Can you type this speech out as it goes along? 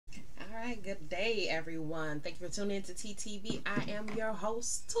right, good day, everyone. Thank you for tuning in to TTV. I am your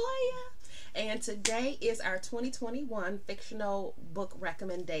host, Toya, and today is our 2021 fictional book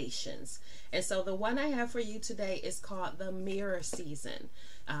recommendations. And so the one I have for you today is called The Mirror Season.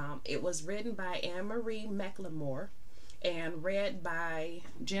 It was written by Anne-Marie McLemore and read by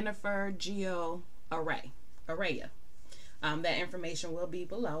Jennifer Geo Araya. That information will be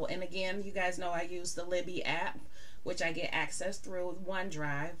below. And again, you guys know I use the Libby app, which I get access through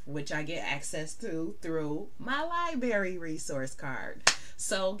OneDrive, which I get access to through my library resource card.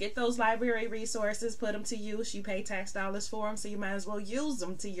 So get those library resources, put them to use. You pay tax dollars for them, so you might as well use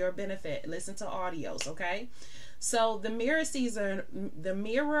them to your benefit. Listen to audios, okay? So The Mirror Season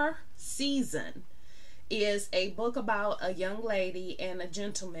is a book about a young lady and a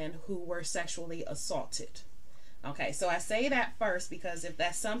gentleman who were sexually assaulted. Okay, so I say that first because if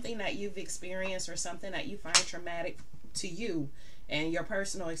that's something that you've experienced or something that you find traumatic to you and your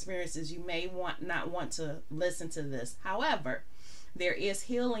personal experiences, you may not want to listen to this. However, there is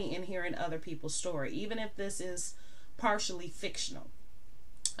healing in hearing other people's story, even if this is partially fictional.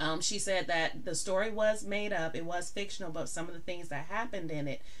 She said that the story was made up, it was fictional, but some of the things that happened in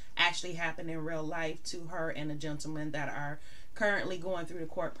it actually happened in real life to her and a gentleman that are currently going through the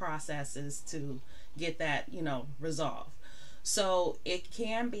court processes to get that, resolved. So it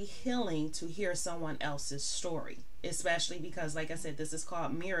can be healing to hear someone else's story, especially because, like I said, this is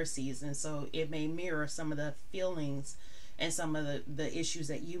called mirror season, so it may mirror some of the feelings and some of the issues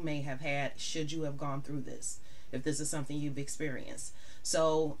that you may have had should you have gone through this, if this is something you've experienced.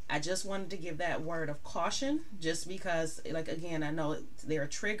 So I just wanted to give that word of caution, just because, like, again, I know there are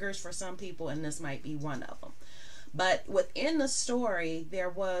triggers for some people, and this might be one of them. But within the story, there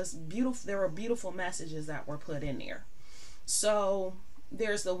were beautiful messages that were put in there. So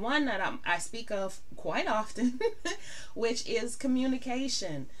there's the one that I speak of quite often, which is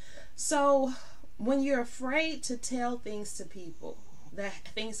communication. So when you're afraid to tell things to people,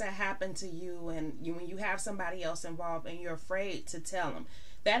 things that happen to you, and when you have somebody else involved and you're afraid to tell them,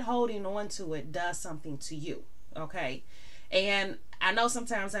 that holding on to it does something to you, okay? And I know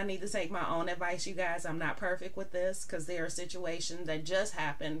sometimes I need to take my own advice, you guys. I'm not perfect with this, because there are situations that just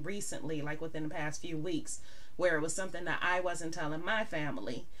happened recently, like within the past few weeks, where it was something that I wasn't telling my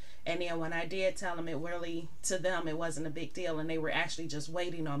family. And then when I did tell them, to them, it wasn't a big deal, and they were actually just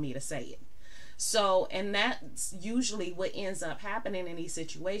waiting on me to say it. So, and that's usually what ends up happening in these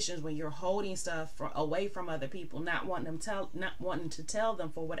situations when you're holding stuff away from other people, not wanting to tell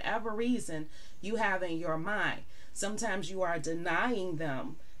them for whatever reason you have in your mind. Sometimes you are denying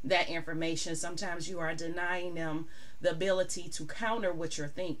them that information. Sometimes you are denying them the ability to counter what you're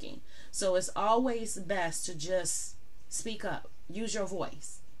thinking. So it's always best to just speak up, use your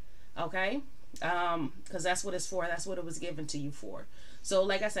voice, okay? Because that's what it's for. That's what it was given to you for. So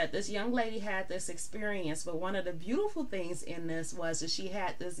like I said, this young lady had this experience, but one of the beautiful things in this was that she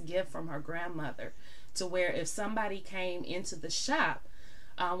had this gift from her grandmother, to where if somebody came into the shop,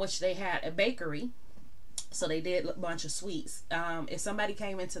 which they had a bakery, so they did a bunch of sweets. If somebody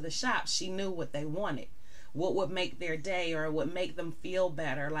came into the shop, she knew what they wanted, what would make their day or would make them feel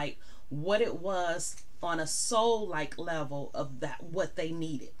better, like what it was on a soul-like level of that, what they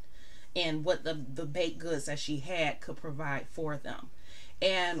needed, and what the baked goods that she had could provide for them.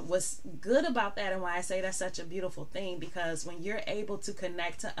 And what's good about that, and why I say that's such a beautiful thing, because when you're able to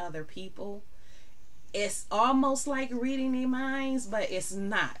connect to other people, it's almost like reading their minds, but it's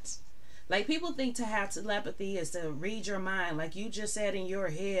not. Like, people think to have telepathy is to read your mind. Like you just said in your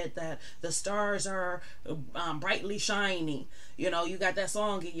head that the stars are brightly shining. You got that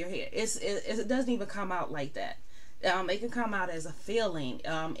song in your head. It doesn't even come out like that. It can come out as a feeling.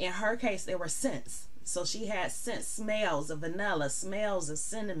 In her case, there were scents. So she had scent, smells of vanilla, smells of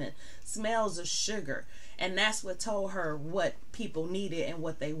cinnamon, smells of sugar. And that's what told her what people needed and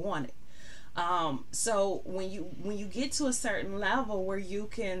what they wanted. So when you get to a certain level where you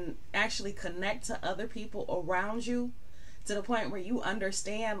can actually connect to other people around you, to the point where you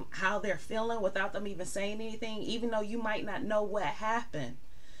understand how they're feeling without them even saying anything, even though you might not know what happened,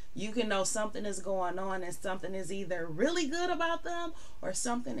 you can know something is going on, and something is either really good about them or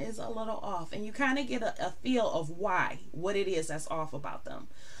something is a little off, and you kind of get a feel of what it is that's off about them.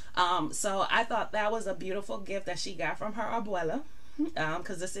 So I thought that was a beautiful gift that she got from her abuela,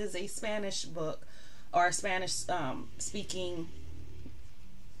 because this is a Spanish book, or a Spanish speaking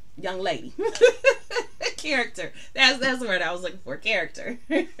young lady. Character, that's the word I was looking for, character.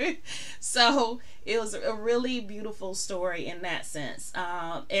 So it was a really beautiful story in that sense.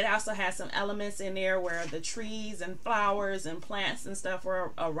 It also has some elements in there where the trees and flowers and plants and stuff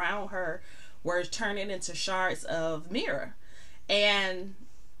were around her were turning into shards of mirror. And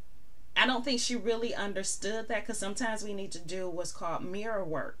I don't think she really understood that, because sometimes we need to do what's called mirror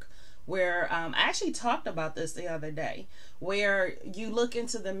work, where I actually talked about this the other day, where you look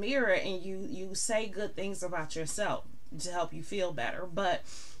into the mirror and you say good things about yourself to help you feel better. But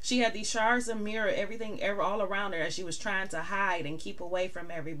she had these shards of mirror, everything all around her, as she was trying to hide and keep away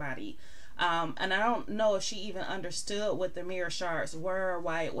from everybody. And I don't know if she even understood what the mirror shards were,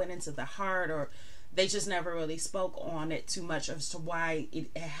 why it went into the heart, or they just never really spoke on it too much as to why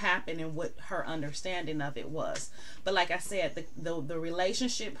it happened and what her understanding of it was. But like I said, the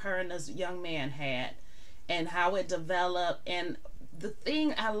relationship her and this young man had and how it developed, and the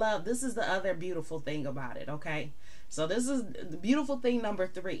thing I love, this is the other beautiful thing about it, okay? So this is the beautiful thing number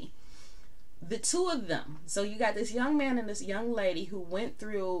 3. The two of them, so you got this young man and this young lady who went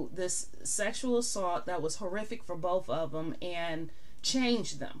through this sexual assault that was horrific for both of them and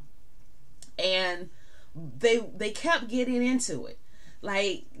changed them. And they kept getting into it.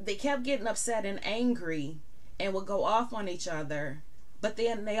 Like, they kept getting upset and angry and would go off on each other, but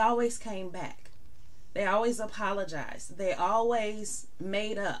then they always came back. They always apologized. They always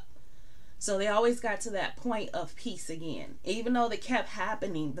made up. So they always got to that point of peace again, even though they kept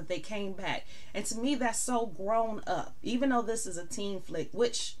happening, but they came back. And to me, that's so grown up. Even though this is a teen flick,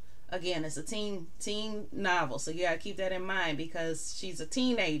 which again, it's a teen novel, so you gotta keep that in mind, because she's a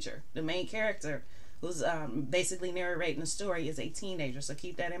teenager. The main character, who's basically narrating the story, is a teenager, so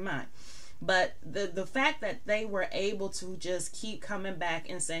keep that in mind. But the fact that they were able to just keep coming back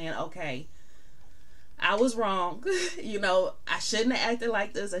and saying, okay, I was wrong. You know, I shouldn't have acted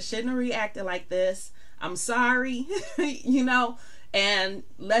like this. I shouldn't have reacted like this. I'm sorry. You know, and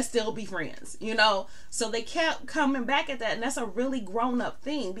let's still be friends, you know. So they kept coming back at that, and that's a really grown-up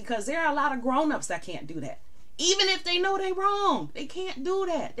thing, because there are a lot of grown-ups that can't do that. Even if they know they're wrong, they can't do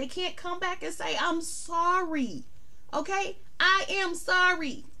that. They can't come back and say, I'm sorry. Okay? I am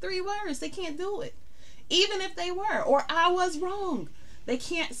sorry. 3 words. They can't do it. Even if they were, or I was wrong. They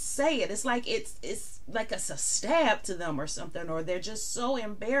can't say it. It's like it's like it's a stab to them or something, or they're just so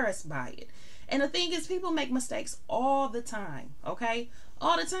embarrassed by it. And the thing is, people make mistakes all the time, okay?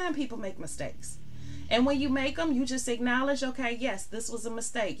 All the time people make mistakes. And when you make them, you just acknowledge, okay, yes, this was a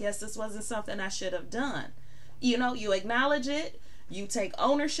mistake. Yes, this wasn't something I should have done. You know, you acknowledge it, you take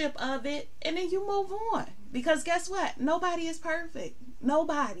ownership of it, and then you move on. Because guess what? Nobody is perfect.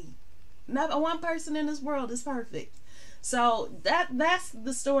 Nobody. Not one person in this world is perfect. So that's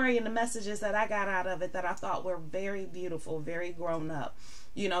the story and the messages that I got out of it that I thought were very beautiful, very grown up.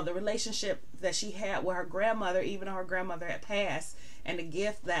 You know, the relationship that she had with her grandmother, even though her grandmother had passed, and the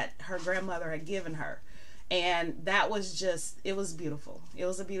gift that her grandmother had given her. And that was just, it was beautiful. It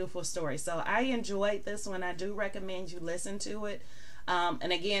was a beautiful story. So I enjoyed this one. I do recommend you listen to it.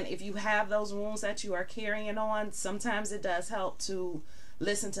 And again, if you have those wounds that you are carrying on, sometimes it does help to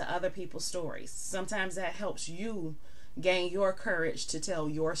listen to other people's stories. Sometimes that helps you gain your courage to tell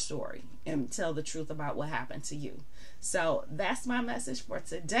your story and tell the truth about what happened to you. So that's my message for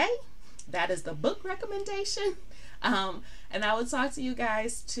today. That is the book recommendation. And I will talk to you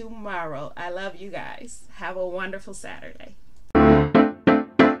guys tomorrow. I love you guys. Have a wonderful Saturday.